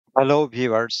Hello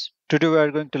viewers. Today we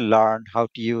are going to learn how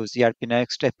to use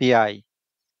ERPNext API.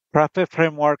 Rapid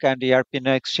Framework and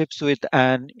ERPNext ships with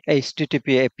an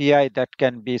HTTP API that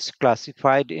can be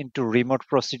classified into remote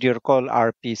procedure call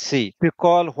RPC. We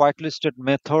call whitelisted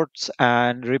methods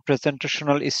and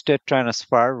representational state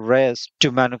transfer REST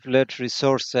to manipulate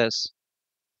resources.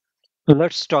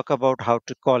 Let's talk about how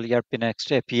to call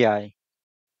ERPNext API.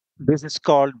 This is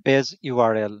called base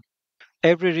URL.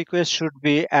 Every request should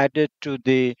be added to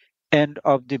the end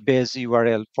of the base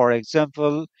URL. For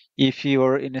example, if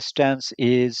your instance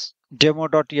is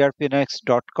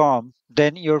demo.erpnext.com,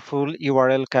 then your full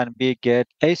URL can be get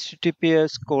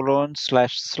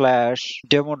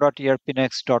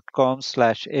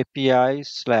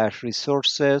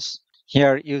https://demo.erpnext.com/api/resources.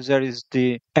 Here user is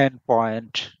the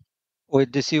endpoint.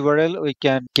 With this URL, we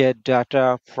can get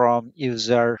data from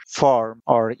user form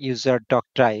or user doc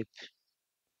type.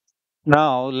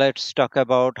 Now let's talk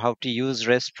about how to use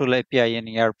RESTful API in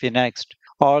ERPNext.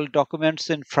 All documents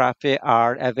in Frappe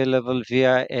are available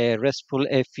via a RESTful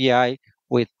API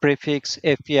with prefix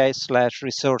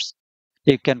API/resource.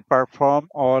 You can perform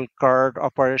all CURD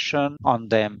operation on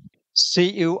them.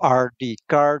 CURD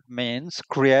CURD means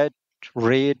create,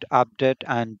 read, update,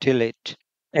 and delete.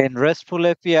 In RESTful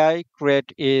API,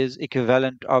 create is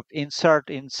equivalent of insert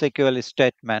in SQL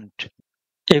statement.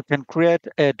 You can create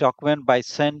a document by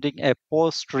sending a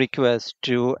post request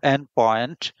to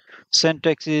endpoint.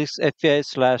 Syntax is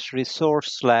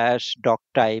API/resource/doc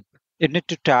type. You need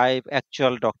to type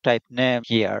actual doc type name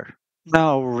here.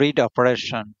 Now read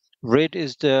operation. Read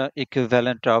is the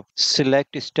equivalent of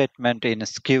select statement in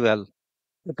SQL.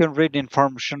 You can read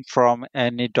information from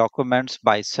any documents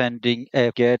by sending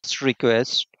a GET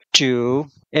request to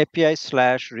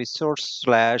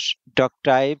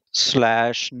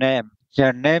API/resource/doctype/name.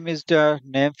 Your name is the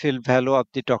name field value of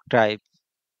the doc type.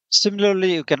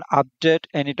 Similarly, you can update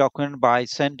any document by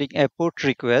sending a put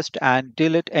request and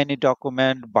delete any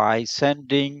document by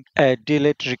sending a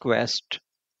delete request.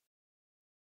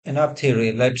 Enough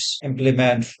theory. Let's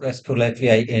implement RESTful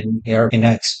API in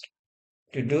ERPNext.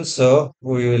 To do so,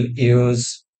 we will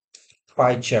use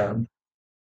PyCharm.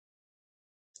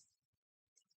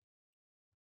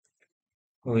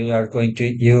 We are going to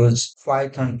use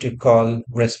Python to call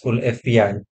RESTful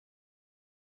API.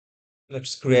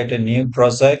 Let's create a new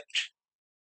project.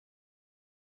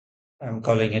 I'm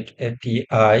calling it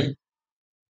API.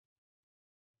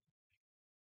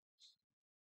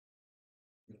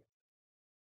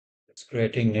 It's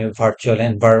creating new virtual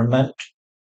environment.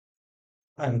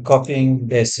 I'm copying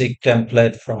basic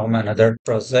template from another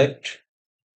project.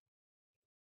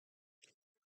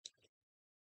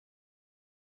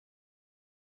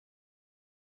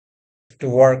 To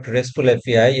work RESTful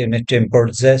API, you need to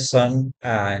import JSON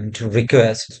and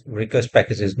request. Request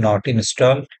package is not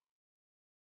installed.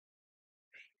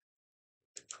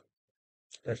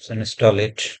 Let's install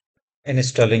it.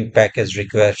 Installing package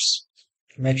requests.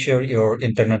 Make sure your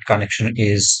internet connection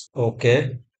is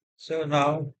okay. So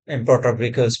now import of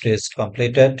request is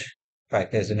completed.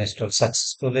 Package installed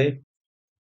successfully.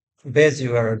 Base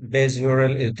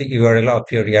URL is the URL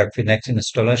of your ERPNext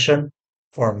installation.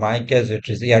 For my case, it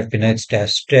is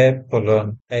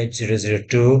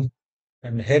ERPNext-step:8002.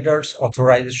 And headers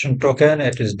authorization token,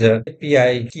 it is the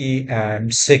API key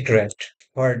and secret.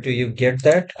 Where do you get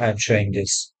that? I'm showing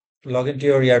this. Log into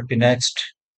your ERPNext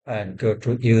and go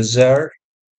to user.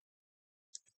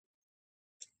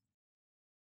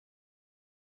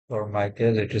 For my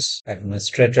case, it is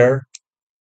administrator.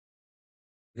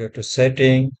 Go to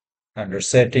setting. Under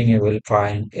setting, you will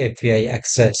find API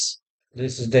access.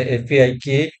 This is the API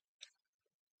key.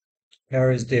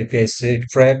 Here is the API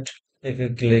secret. If you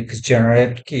click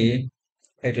generate key,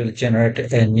 it will generate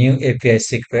a new API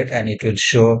secret and it will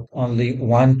show only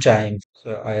one time.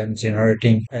 So I am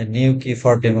generating a new key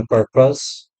for demo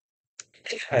purpose.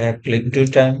 I have clicked 2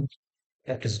 times.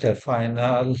 That is the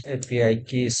final API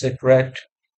key secret.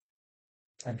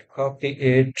 And copy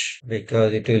it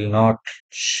because it will not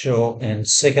show in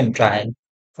second time.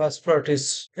 First part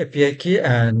is API key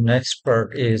and next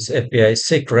part is API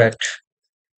secret.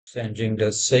 Changing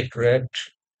the secret.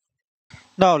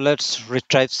 Now let's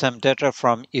retrieve some data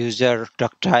from user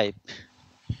doc type.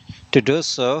 To do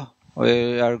so,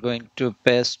 we are going to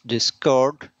paste this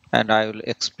code and I will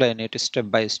explain it step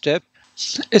by step.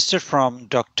 Start from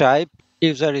doc type.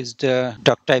 User is the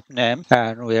doc type name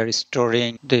and we are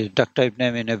storing the doc type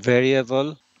name in a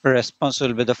variable. Response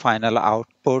will be the final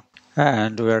output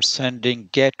and we are sending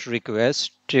get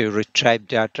request to retrieve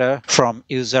data from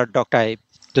user doc type.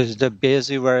 This is the base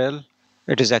URL.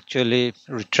 It is actually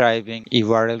retrieving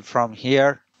URL from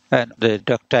here. and the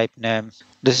duck type name.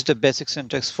 This is the basic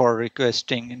syntax for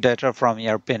requesting data from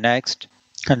ERPNext.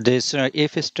 And this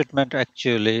if statement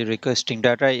actually requesting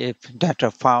data. If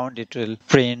data found, it will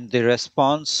print the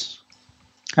response,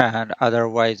 and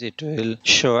otherwise it will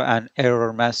show an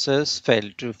error message,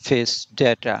 failed to fetch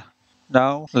data.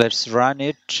 Now let's run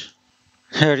it.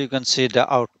 Here you can see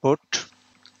the output.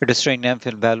 It is showing name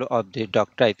field value of the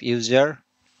doc type user.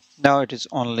 Now it is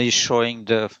only showing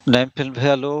the name field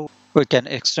value. We can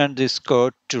extend this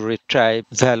code to retrieve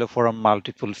value from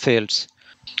multiple fields.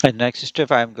 In next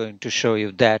step, I'm going to show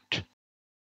you that.